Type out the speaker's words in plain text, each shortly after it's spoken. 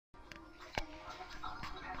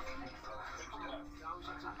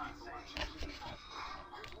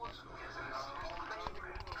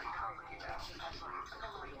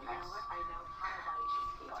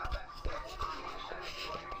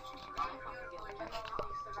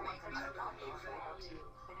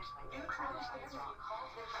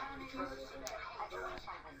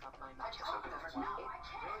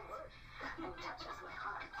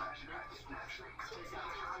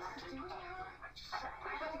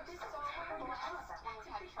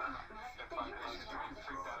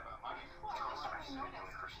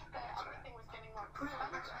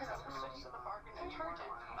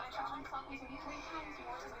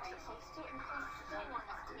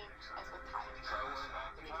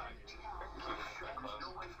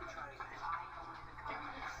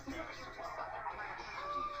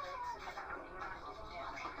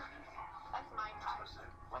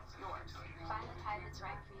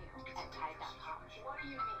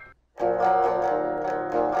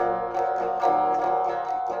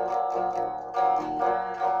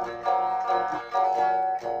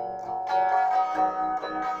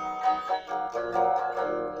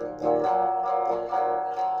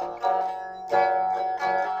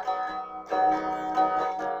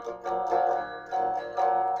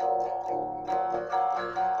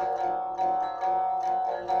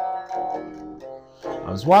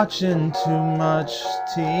I was watching too much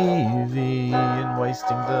TV and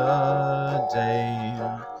wasting the day.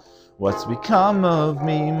 What's become of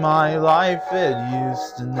me? My life, it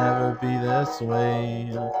used to never be this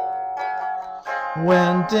way.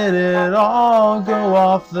 When did it all go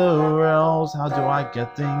off the rails? How do I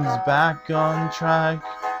get things back on track?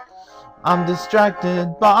 I'm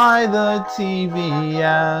distracted by the TV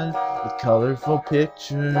ad with colorful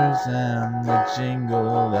pictures and the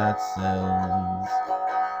jingle that says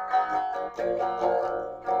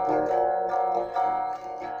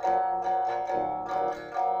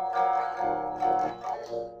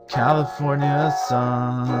California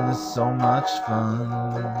sun is so much fun.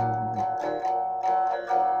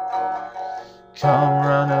 Come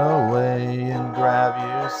run away and grab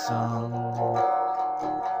you some.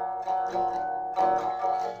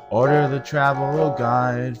 Order the travel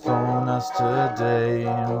guide, phone us today.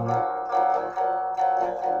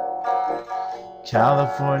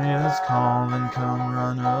 California's calling, come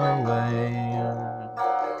run away.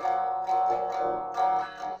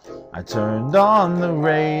 I turned on the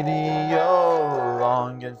radio,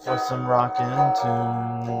 longing for some rockin'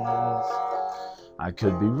 tunes. I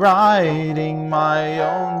could be writing my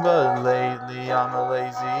own, but lately I'm a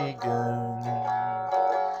lazy goon.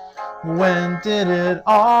 When did it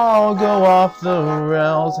all go off the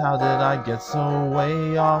rails? How did I get so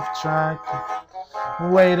way off track?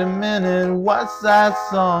 Wait a minute, what's that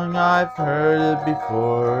song? I've heard it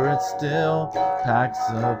before. It still packs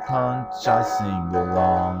a punch, I sing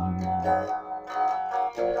along.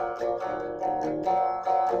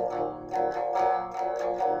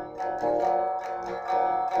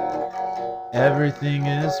 Everything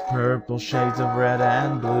is purple, shades of red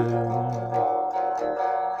and blue.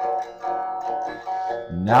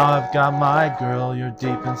 Now I've got my girl, you're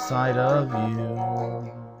deep inside of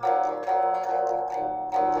you.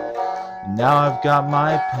 Now I've got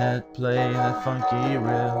my pet, play that funky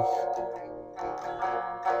riff.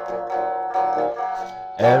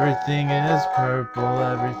 Everything is purple,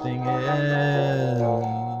 everything is.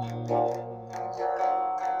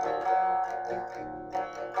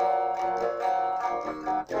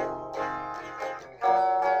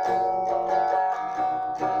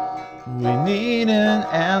 We need an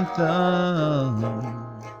anthem.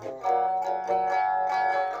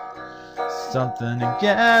 Something to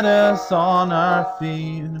get us on our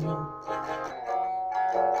feet.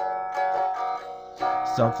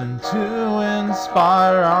 Something to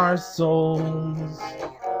inspire our souls.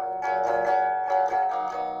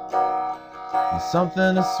 And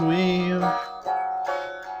something to sweep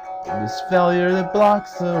this failure that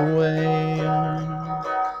blocks the way.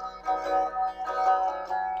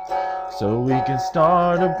 So we can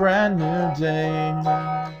start a brand new day.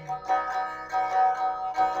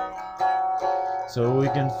 So we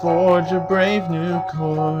can forge a brave new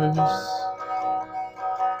course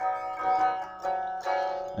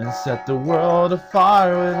and set the world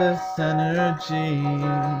afire with this energy.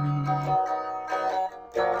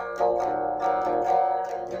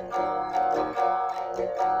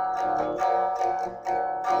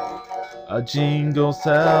 A jingle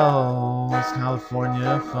sells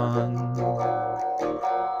California fun.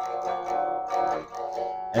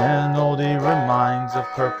 An oldie reminds of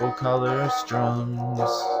purple color strums.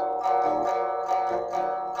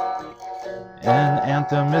 An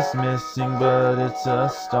anthem is missing, but it's a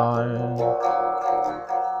start.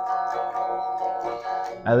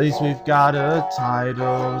 At least we've got a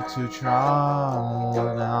title to trot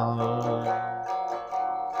out.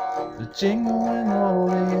 The jingle and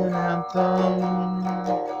oldie and anthem.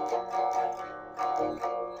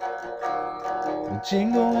 The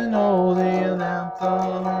Jingle and Oldie and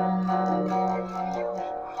Anthem.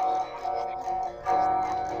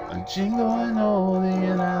 Jingle and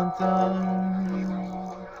Oldie and Anthem.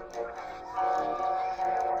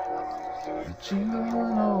 Jingle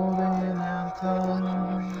and Oldie and Anthem.